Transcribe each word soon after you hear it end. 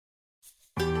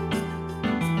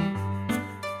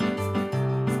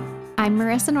I'm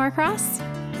Marissa Norcross.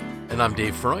 And I'm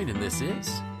Dave Freund, and this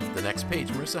is The Next Page.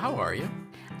 Marissa, how are you?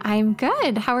 I'm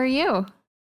good. How are you?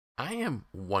 I am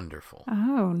wonderful.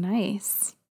 Oh,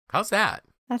 nice. How's that?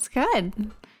 That's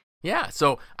good. Yeah,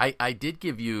 so I did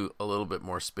give you a little bit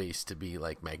more space to be,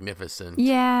 like, magnificent.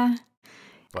 Yeah.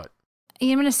 But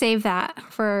I'm going to save that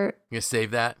for... You going to save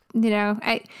that?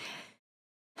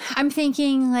 I'm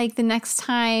thinking, like, the next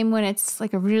time when it's,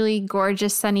 like, a really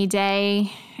gorgeous sunny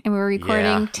day and we're recording.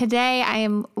 Yeah. Today, I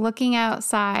am looking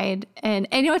outside. And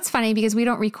I know it's funny because we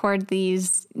don't record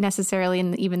these necessarily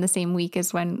in even the same week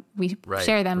as when we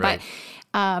share them. Right.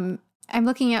 But I'm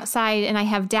looking outside and I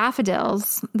have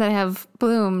daffodils that have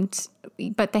bloomed,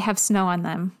 but they have snow on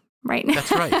them right now.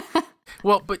 That's right.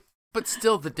 Well, but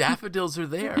still, the daffodils are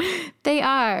there. They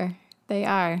are. They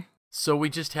are. So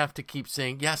we just have to keep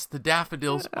saying, yes, the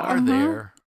daffodils are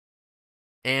there.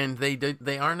 And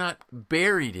they are not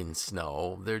buried in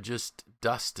snow. They're just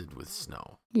dusted with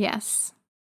snow. Yes.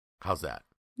 How's that?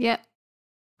 Yep.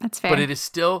 That's fair. But it is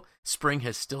still, spring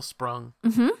has still sprung.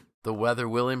 Mm-hmm. The weather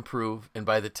will improve. And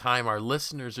by the time our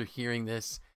listeners are hearing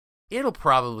this, it'll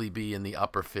probably be in the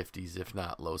upper 50s, if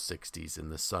not low 60s,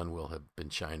 and the sun will have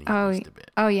been shining at least a bit.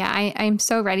 Oh, yeah. I'm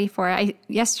so ready for it.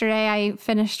 Yesterday, I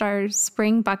finished our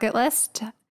spring bucket list.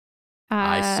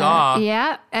 I saw.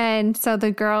 Yeah. And so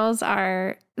the girls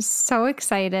are so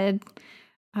excited.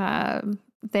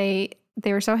 They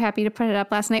were so happy to put it up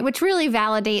last night, which really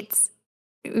validates,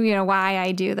 why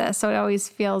I do this. So it always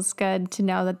feels good to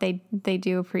know that they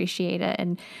do appreciate it.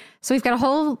 And so we've got a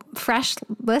whole fresh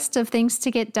list of things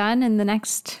to get done in the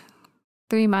next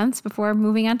 3 months before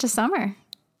moving on to summer.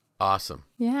 Awesome.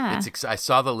 Yeah. I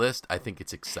saw the list. I think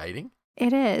it's exciting.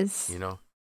 It is.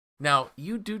 Now,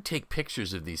 you do take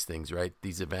pictures of these things, right?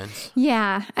 These events?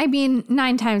 Yeah. I mean,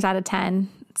 9 times out of 10.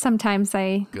 Sometimes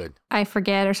I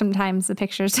forget, or sometimes the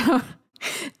pictures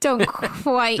don't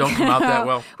quite don't come out that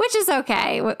well. Which is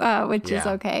okay. Is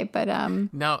okay. But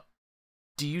now,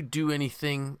 do you do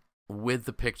anything with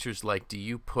the pictures? Like, do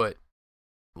you put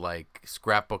like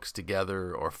scrapbooks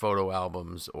together or photo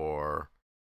albums, or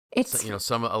it's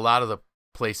a lot of the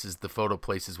places, the photo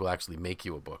places will actually make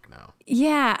you a book now.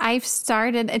 Yeah, I've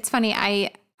started. It's funny. I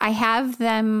have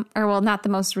them, or well, not the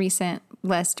most recent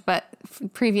list, but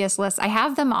previous lists. I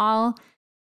have them all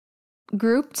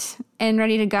grouped and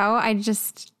ready to go. I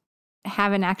just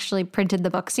haven't actually printed the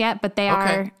books yet, but they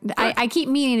are. I keep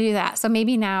meaning to do that, so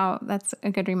maybe now that's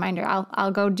a good reminder.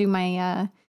 I'll go do my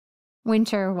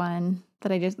winter one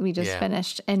that we just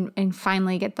finished and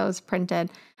finally get those printed,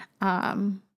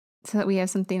 so that we have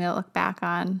something to look back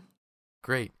on.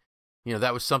 Great.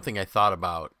 That was something I thought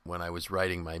about when I was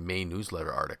writing my May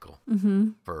newsletter article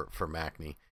for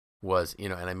MACNY. Was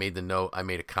and I made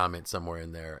a comment somewhere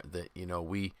in there that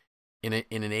we. In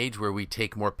an age where we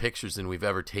take more pictures than we've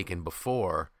ever taken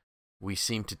before, we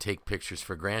seem to take pictures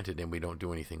for granted and we don't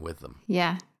do anything with them.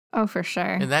 Yeah. Oh, for sure.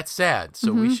 And that's sad.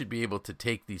 So we should be able to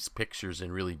take these pictures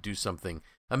and really do something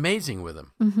amazing with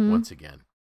them once again.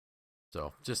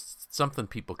 So just something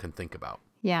people can think about.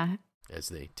 Yeah. As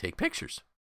they take pictures.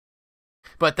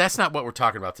 But that's not what we're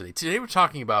talking about today. Today we're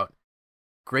talking about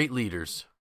great leaders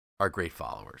are great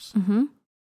followers. Mm-hmm.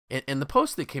 And the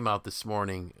post that came out this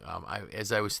morning,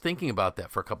 as I was thinking about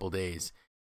that for a couple of days,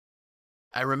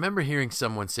 I remember hearing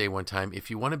someone say one time,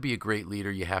 if you want to be a great leader,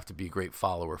 you have to be a great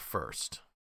follower first.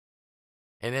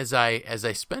 And as I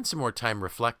spent some more time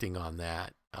reflecting on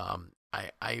that, I'm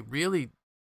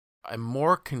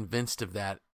more convinced of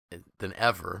that than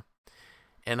ever.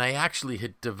 And I actually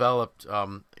had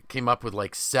came up with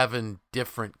like 7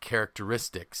 different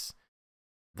characteristics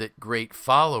that great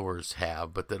followers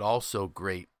have, but that also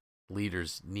great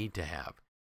leaders need to have.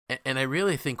 And I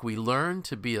really think we learn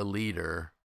to be a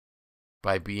leader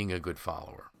by being a good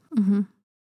follower. Mm-hmm.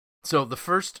 So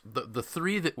the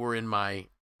 3 that were in my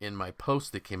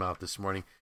post that came out this morning,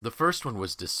 the first one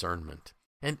was discernment.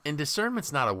 And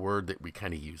discernment's not a word that we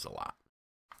kind of use a lot,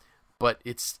 but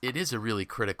it is a really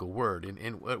critical word.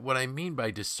 And what I mean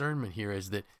by discernment here is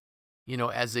that,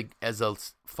 as a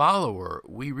follower,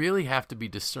 we really have to be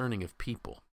discerning of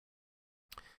people.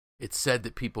 It's said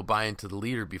that people buy into the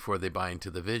leader before they buy into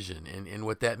the vision. And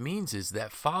what that means is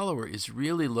that follower is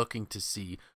really looking to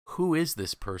see, who is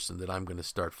this person that I'm going to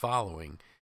start following?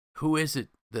 Who is it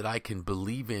that I can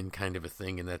believe in, kind of a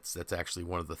thing? And that's actually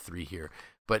one of the 3 here.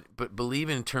 But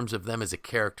believe in terms of them as a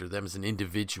character, them as an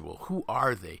individual. Who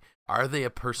are they? Are they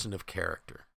a person of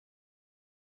character?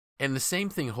 And the same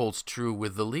thing holds true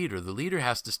with the leader. The leader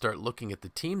has to start looking at the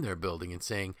team they're building and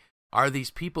saying, are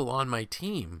these people on my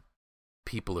team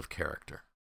people of character?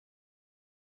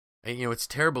 And, it's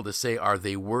terrible to say, are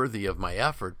they worthy of my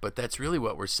effort? But that's really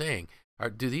what we're saying.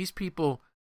 Do these people,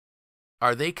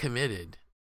 are they committed?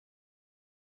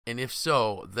 And if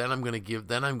so, then I'm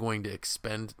going to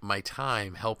expend my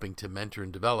time helping to mentor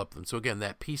and develop them. So again,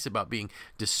 that piece about being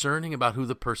discerning about who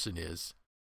the person is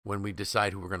when we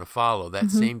decide who we're going to follow,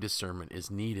 that same discernment is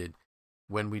needed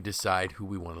when we decide who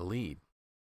we want to lead.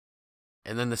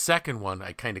 And then the second one,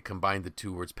 I kind of combined the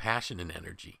two words, passion and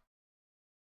energy.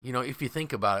 You know, if you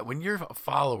think about it, when you're a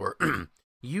follower,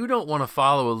 you don't want to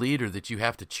follow a leader that you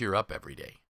have to cheer up every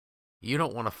day. You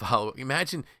don't want to follow.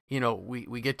 Imagine,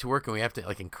 we get to work and we have to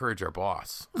like encourage our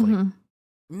boss. It's like,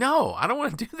 no, I don't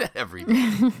want to do that every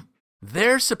day.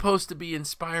 They're supposed to be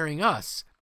inspiring us.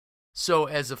 So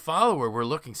as a follower, we're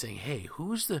looking, saying, hey,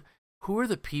 who are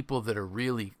the people that are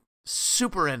really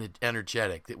super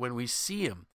energetic, that when we see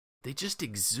them, they just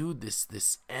exude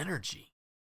this energy,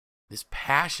 this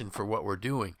passion for what we're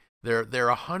doing. They're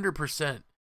 100%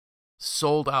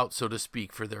 sold out, so to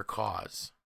speak, for their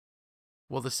cause.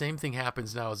 Well, the same thing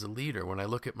happens now as a leader. When I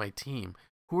look at my team,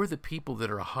 who are the people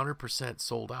that are 100%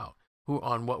 sold out, who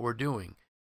on what we're doing,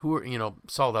 who are,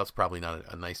 sold out's probably not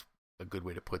a good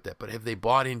way to put that, but have they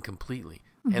bought in completely?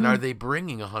 And are they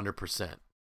bringing 100%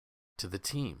 to the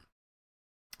team?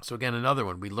 So again, another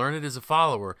one, we learn it as a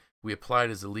follower, we apply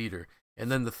it as a leader.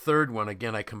 And then the third one,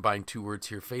 again, I combine two words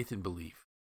here, faith and belief.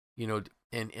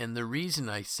 And the reason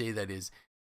I say that is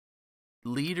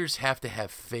leaders have to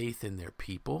have faith in their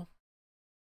people,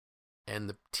 and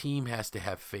the team has to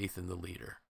have faith in the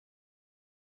leader.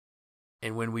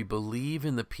 And when we believe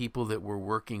in the people that we're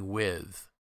working with,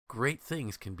 great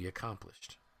things can be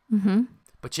accomplished.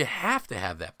 But you have to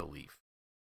have that belief.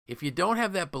 If you don't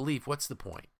have that belief, what's the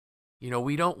point?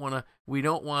 We don't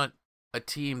want a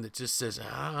team that just says,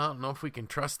 I don't know if we can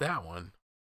trust that one.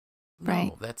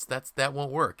 Right. No, that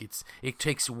won't work. It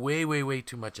takes way, way, way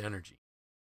too much energy.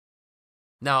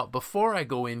 Now, before I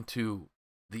go into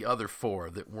the other four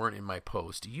that weren't in my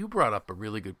post, you brought up a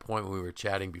really good point when we were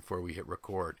chatting before we hit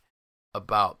record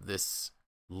about this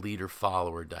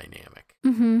leader-follower dynamic.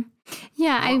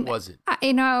 Yeah. What was it?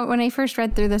 When I first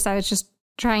read through this, I was just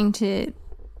trying to,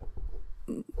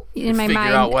 in my mind,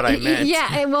 figure out what I meant.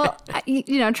 Yeah. Well,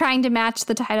 trying to match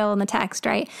the title and the text,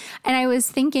 right? And I was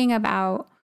thinking about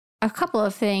a couple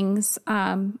of things.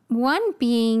 One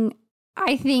being,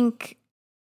 I think,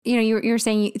 you're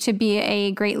saying to be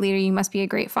a great leader, you must be a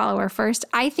great follower first.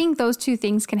 I think those two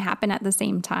things can happen at the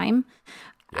same time.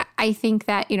 Yep. I think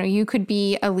that, you could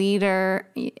be a leader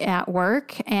at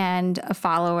work and a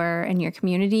follower in your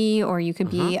community, or you could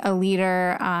be a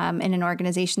leader in an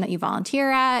organization that you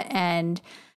volunteer at and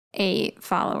a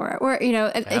follower. Or,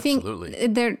 I think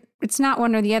it's not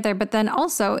one or the other, but then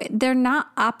also they're not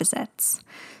opposites.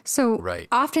 So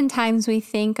oftentimes we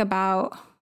think about,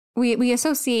 we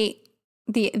associate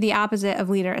the opposite of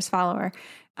leader as follower.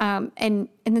 And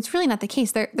it's really not the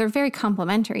case. They're very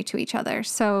complementary to each other.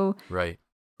 So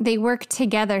they work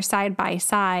together side by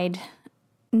side,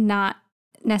 not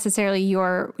necessarily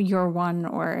you're one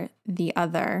or the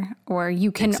other, or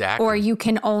you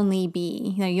can only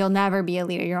be, you'll never be a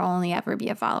leader. You'll only ever be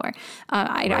a follower.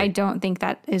 I don't think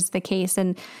that is the case.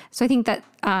 And so I think that,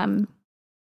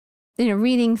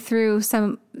 reading through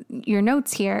your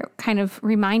notes here kind of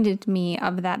reminded me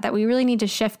of that we really need to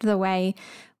shift the way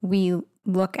we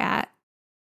look at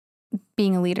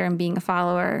being a leader and being a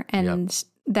follower, and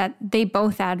that they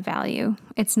both add value.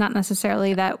 It's not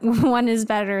necessarily that one is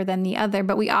better than the other,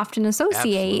 but we often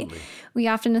associate,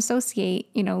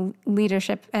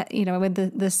 leadership,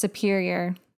 with the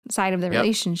superior side of the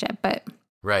relationship, but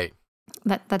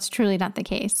that's truly not the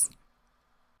case.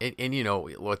 And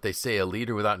what they say, a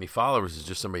leader without any followers is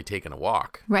just somebody taking a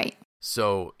walk. Right.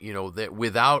 So, that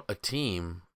without a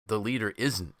team, the leader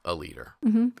isn't a leader.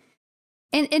 And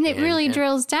it really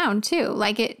drills down too.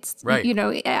 Like it's,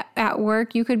 at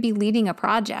work, you could be leading a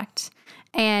project.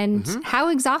 And how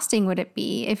exhausting would it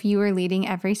be if you were leading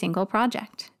every single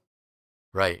project?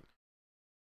 Right.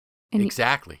 And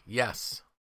exactly. Yes.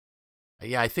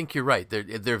 Yeah, I think you're right.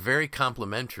 They're very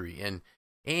complementary.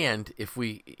 And if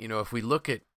we look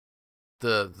at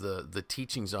the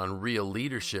teachings on real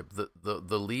leadership,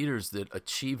 the leaders that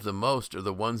achieve the most are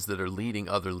the ones that are leading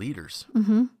other leaders.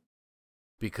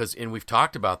 Because, and we've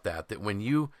talked about that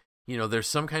when there's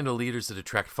some kind of leaders that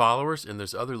attract followers, and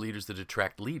there's other leaders that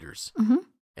attract leaders.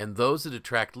 And those that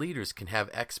attract leaders can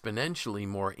have exponentially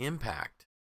more impact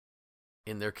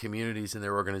in their communities and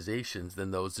their organizations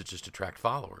than those that just attract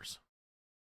followers.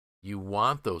 You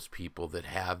want those people that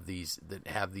have these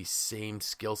same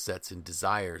skill sets and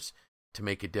desires to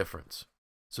make a difference.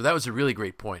 So that was a really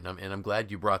great point, and I'm glad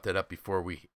you brought that up before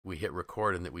we hit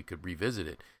record, and that we could revisit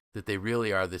it, that they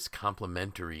really are this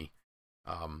complementary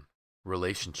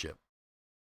relationship.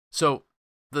 So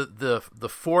the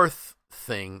fourth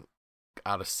thing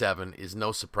out of 7 is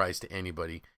no surprise to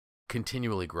anybody,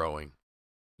 continually growing.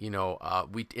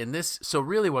 So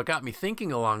really what got me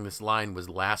thinking along this line was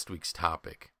last week's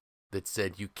topic that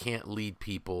said you can't lead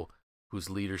people whose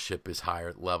leadership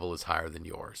level is higher than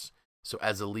yours. So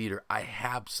as a leader, I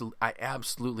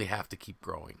absolutely have to keep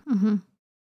growing. Mm-hmm.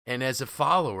 And as a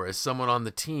follower, as someone on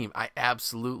the team, I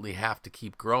absolutely have to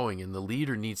keep growing. And the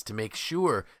leader needs to make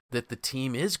sure that the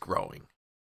team is growing.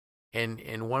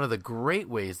 And one of the great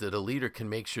ways that a leader can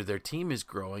make sure their team is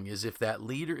growing is if that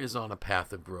leader is on a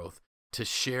path of growth, to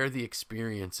share the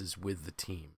experiences with the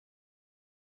team.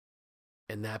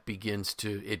 And that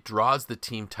it draws the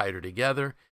team tighter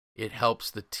together. It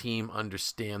helps the team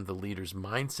understand the leader's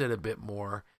mindset a bit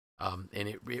more. And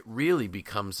it really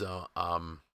becomes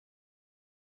an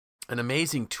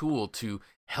amazing tool to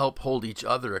help hold each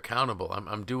other accountable.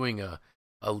 I'm doing a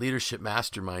leadership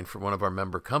mastermind for one of our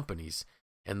member companies.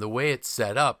 And the way it's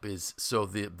set up is so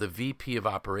the VP of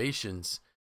operations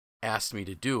asked me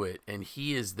to do it, and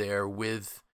he is there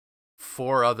with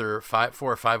 4 or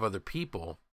 5 other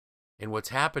people. And what's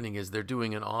happening is they're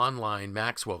doing an online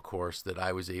Maxwell course that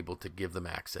I was able to give them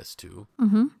access to.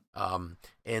 Mm-hmm.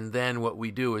 And then what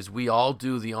we do is we all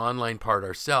do the online part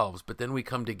ourselves, but then we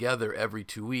come together every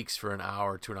 2 weeks for an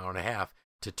hour to an hour and a half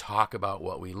to talk about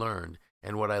what we learned.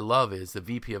 And what I love is the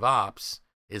VP of Ops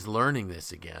is learning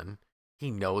this again. He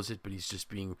knows it, but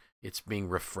it's being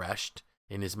refreshed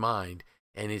in his mind,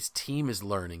 and his team is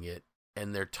learning it,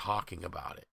 and they're talking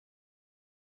about it,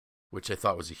 which I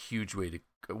thought was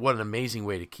what an amazing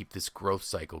way to keep this growth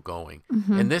cycle going.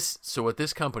 Mm-hmm. And so what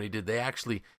this company did, they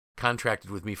actually contracted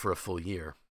with me for a full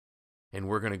year, and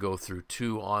we're going to go through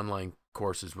 2 online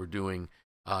courses. We're doing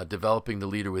Developing the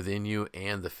Leader Within You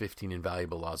and the 15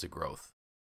 Invaluable Laws of Growth.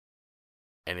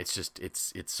 And it's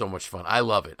so much fun. I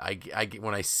love it. I get,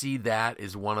 when I see that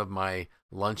is one of my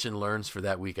lunch and learns for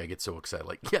that week, I get so excited.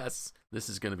 Like, yes, this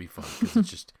is going to be fun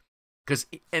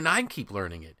and I keep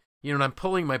learning it. And I'm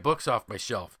pulling my books off my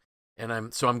shelf, and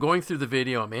I'm going through the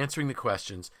video, I'm answering the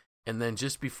questions, and then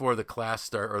just before the class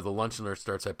start or the lunch and learn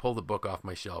starts, I pull the book off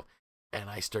my shelf, and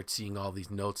I start seeing all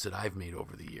these notes that I've made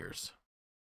over the years.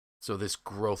 So this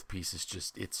growth piece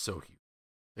is it's so huge.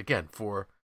 Again, for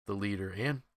the leader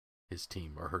and his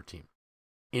team or her team.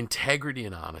 Integrity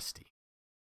and honesty.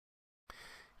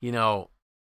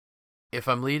 If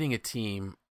I'm leading a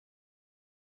team,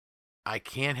 I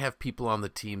can't have people on the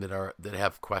team that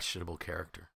have questionable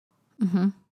character. Mm-hmm.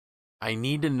 I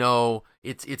need to know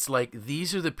it's like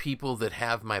these are the people that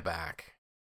have my back.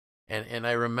 And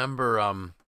I remember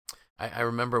I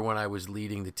remember when I was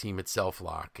leading the team at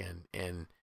SelfLock, and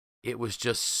it was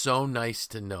just so nice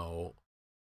to know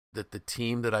that the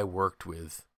team that I worked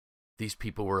with, these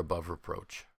people were above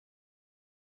reproach,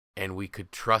 and we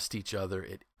could trust each other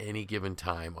at any given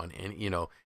time on any,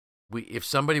 if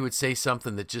somebody would say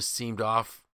something that just seemed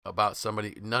off about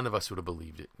somebody, none of us would have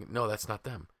believed it. No, that's not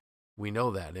them. We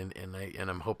know that. And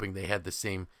I'm hoping they had the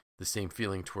same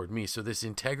feeling toward me. So this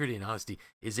integrity and honesty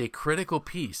is a critical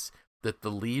piece that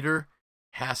the leader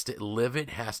has to live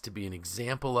it, has to be an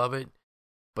example of it,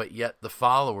 but yet the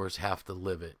followers have to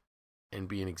live it and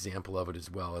be an example of it as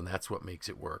well. And that's what makes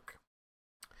it work.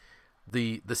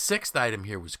 The 6th item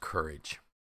here was courage.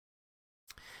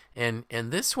 And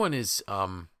this one is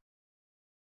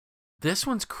this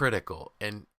one's critical.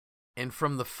 And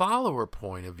from the follower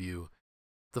point of view,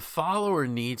 the follower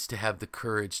needs to have the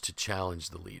courage to challenge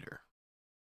the leader.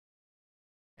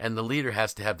 And the leader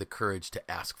has to have the courage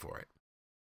to ask for it.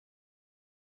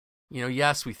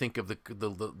 Yes, we think of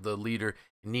the leader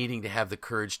needing to have the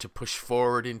courage to push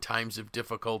forward in times of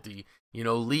difficulty,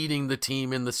 leading the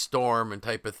team in the storm and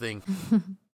type of thing.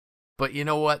 But you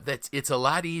know what? It's a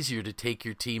lot easier to take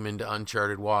your team into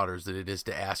uncharted waters than it is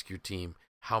to ask your team,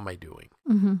 how am I doing?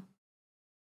 Mm-hmm.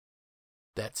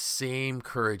 That same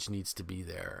courage needs to be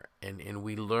there. And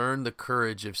we learn the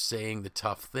courage of saying the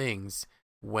tough things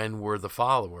when we're the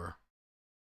follower.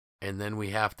 And then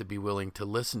we have to be willing to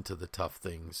listen to the tough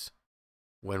things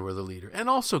when we're the leader. And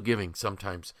also giving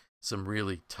sometimes some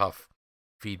really tough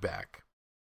feedback.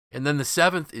 And then the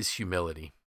 7th is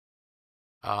humility.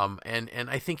 And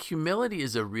I think humility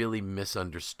is a really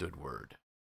misunderstood word.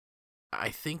 I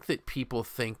think that people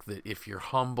think that if you're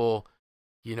humble,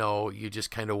 you just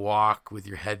kind of walk with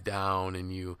your head down,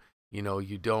 and you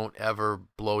don't ever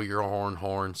blow your own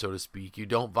horn, so to speak. You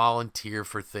don't volunteer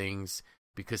for things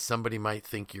because somebody might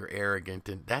think you're arrogant,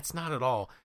 and that's not at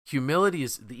all. Humility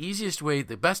is the easiest way.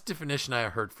 The best definition I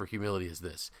heard for humility is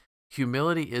this: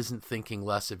 humility isn't thinking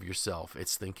less of yourself,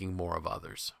 it's thinking more of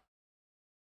others.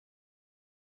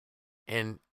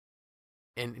 And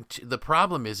the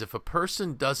problem is, if a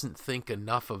person doesn't think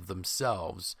enough of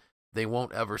themselves, they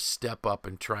won't ever step up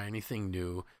and try anything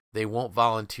new. They won't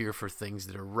volunteer for things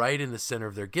that are right in the center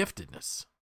of their giftedness.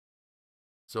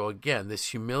 So again, this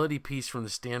humility piece from the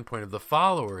standpoint of the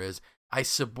follower is, I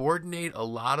subordinate a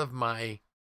lot of my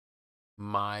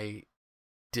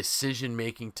decision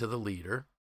making to the leader,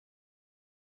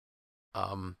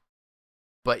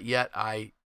 but yet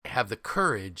I have the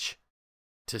courage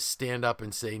to stand up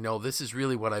and say, no, this is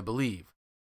really what I believe.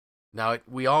 Now,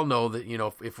 we all know that,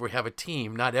 if we have a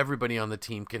team, not everybody on the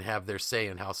team can have their say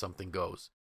in how something goes.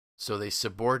 So they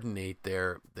subordinate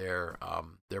their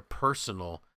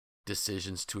personal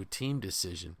decisions to a team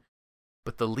decision.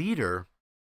 But the leader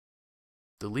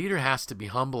has to be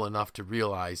humble enough to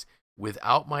realize,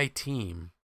 without my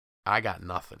team, I got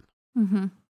nothing. Mm-hmm.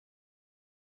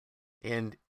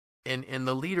 And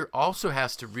the leader also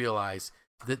has to realize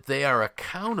that they are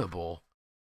accountable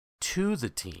to the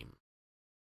team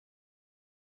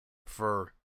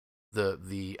for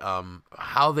the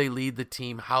how they lead the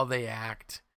team, how they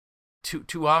act.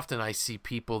 Too often I see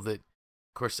people that,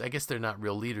 of course, I guess they're not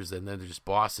real leaders, then they're just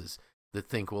bosses, that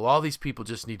think, well, all these people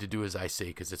just need to do as I say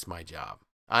because it's my job.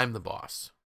 I'm the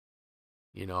boss.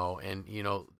 We've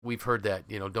heard that,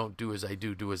 don't do as I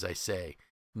do as I say.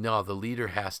 No, the leader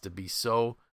has to be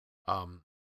so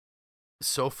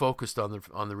focused on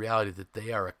the reality that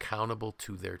they are accountable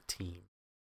to their team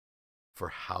for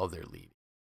how they're leading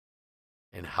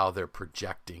and how they're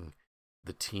projecting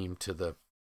the team to the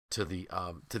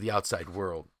outside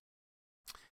world.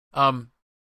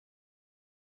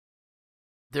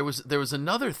 There was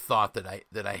another thought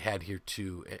that I had here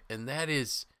too, and that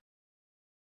is,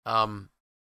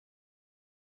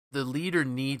 the leader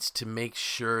needs to make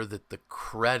sure that the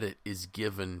credit is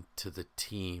given to the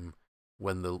team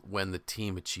when the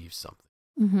team achieves something.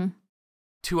 Mm-hmm.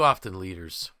 Too often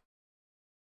leaders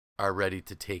are ready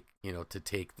to take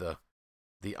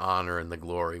the honor and the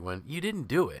glory when you didn't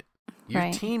do it. Your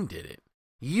Right. team did it.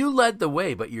 You led the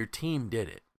way, but your team did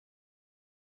it.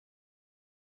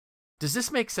 Does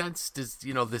this make sense? Does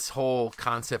this whole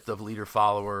concept of leader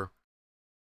follower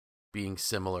being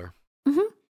similar?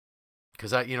 Mm-hmm.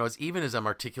 Because even as I'm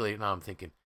articulating now, I'm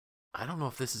thinking, I don't know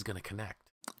if this is going to connect.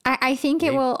 I think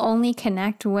it will only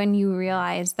connect when you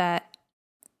realize that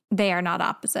they are not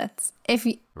opposites. If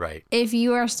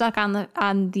you are stuck on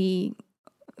the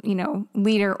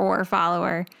leader or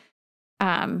follower,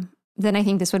 then I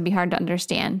think this would be hard to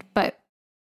understand. But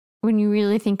when you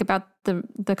really think about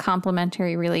the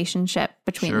complementary relationship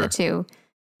between Sure. the two,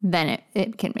 then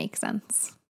it can make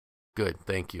sense. Good,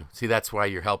 thank you. See, that's why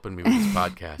you're helping me with this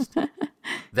podcast.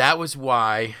 That was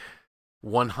why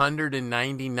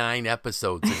 199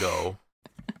 episodes ago,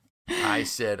 I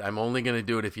said, I'm only going to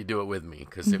do it if you do it with me,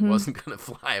 because it wasn't going to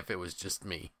fly if it was just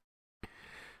me.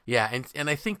 Yeah, and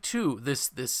I think, too,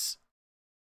 this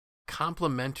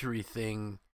complementary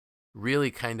thing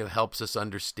really kind of helps us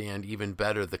understand even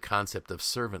better the concept of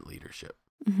servant leadership,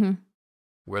 Mm-hmm.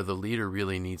 where the leader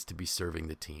really needs to be serving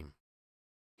the team.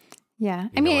 Yeah.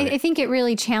 I think it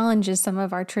really challenges some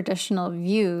of our traditional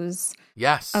views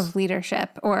Yes. of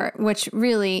leadership, or which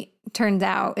really turns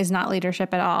out is not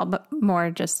leadership at all, but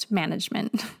more just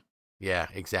management. Yeah,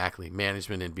 exactly.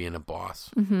 Management and being a boss.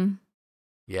 Mm-hmm.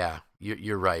 Yeah,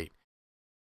 you're right.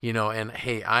 And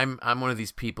hey, I'm one of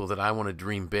these people that I want to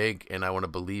dream big and I want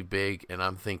to believe big, and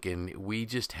I'm thinking we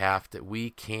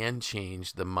can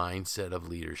change the mindset of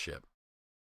leadership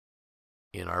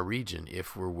in our region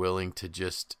if we're willing to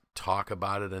just talk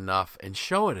about it enough and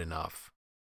show it enough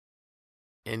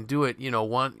and do it,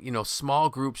 small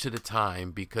groups at a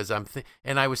time, because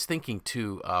and I was thinking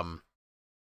too, of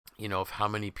how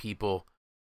many people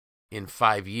in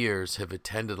 5 years have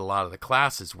attended a lot of the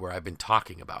classes where I've been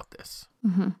talking about this.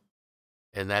 Mm-hmm.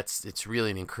 And it's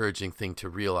really an encouraging thing to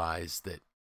realize that,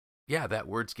 yeah, that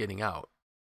word's getting out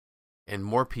and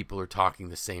more people are talking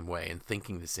the same way and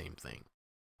thinking the same thing,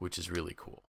 which is really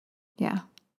cool. Yeah.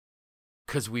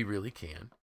 Because we really can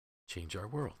change our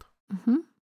world. Mm-hmm.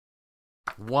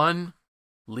 One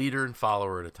leader and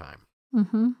follower at a time.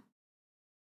 Mm-hmm.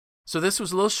 So this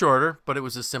was a little shorter, but it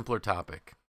was a simpler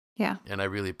topic. Yeah. And I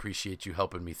really appreciate you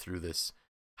helping me through this.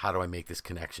 How do I make this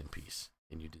connection piece?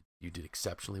 And you did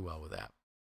exceptionally well with that.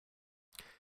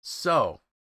 So,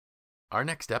 our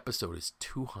next episode is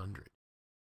 200.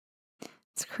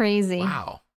 It's crazy.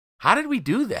 Wow. How did we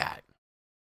do that?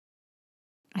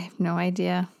 I have no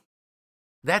idea.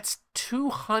 That's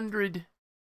 200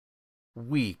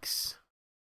 weeks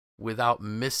without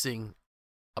missing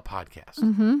a podcast.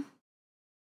 Mm-hmm.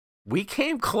 We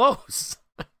came close.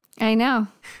 I know.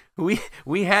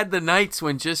 we had the nights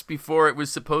when just before it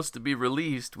was supposed to be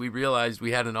released, we realized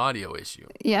we had an audio issue.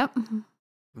 Yep.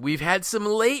 We've had some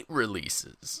late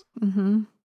releases,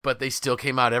 but they still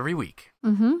came out every week.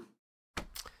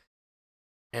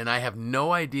 And I have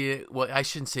no idea. Well, I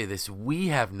shouldn't say this. We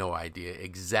have no idea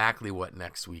exactly what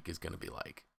next week is going to be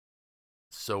like.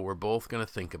 So we're both going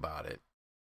to think about it.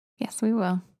 Yes, we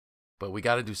will. But we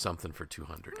got to do something for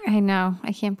 200. I know.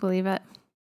 I can't believe it.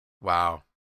 Wow.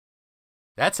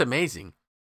 That's amazing.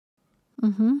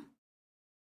 I'm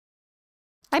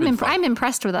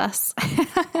impressed with us.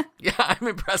 Yeah, I'm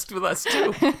impressed with us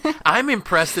too. I'm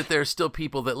impressed that there are still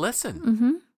people that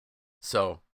listen.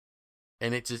 So,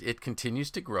 and it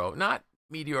continues to grow. Not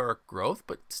meteoric growth,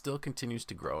 but still continues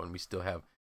to grow, and we still have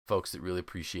folks that really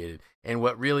appreciate it. And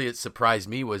what really surprised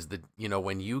me was that,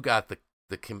 when you got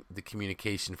the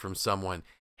communication from someone,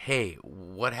 hey,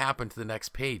 what happened to the next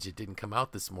page? It didn't come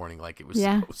out this morning like it was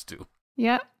supposed to.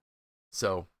 Yep.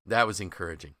 So that was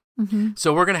encouraging.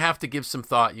 So we're going to have to give some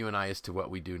thought, you and I, as to what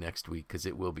we do next week, because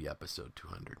it will be episode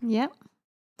 200. Yep.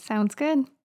 Sounds good.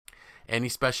 Any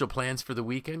special plans for the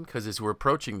weekend? Because as we're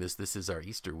approaching this is our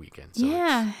Easter weekend. So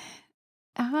yeah.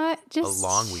 Just a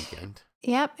long weekend.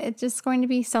 Yep. It's just going to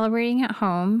be celebrating at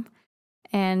home.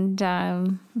 And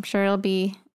I'm sure it'll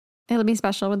be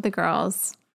special with the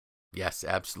girls. Yes,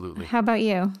 absolutely. How about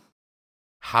you?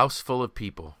 House full of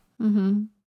people.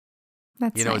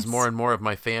 That's nice. As more and more of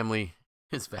my family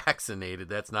is vaccinated,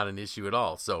 that's not an issue at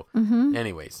all. So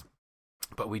anyways,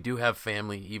 but we do have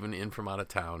family even in from out of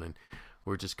town, and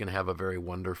we're just going to have a very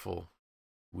wonderful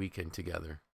weekend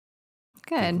together.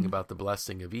 Good. Thinking about the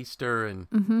blessing of Easter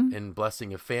and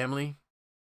blessing of family.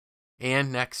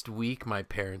 And next week, my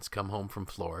parents come home from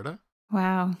Florida.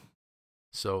 Wow.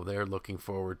 So they're looking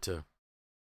forward to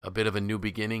a bit of a new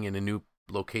beginning in a new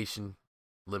location,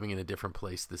 living in a different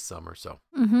place this summer. So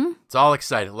it's all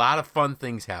exciting. A lot of fun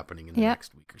things happening in the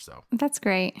next week or so. That's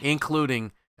great.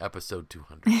 Including episode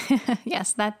 200.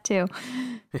 Yes, that too.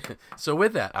 So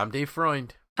with that, I'm Dave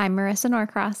Freund. I'm Marissa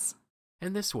Norcross.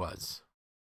 And this was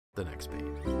The Next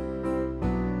Page.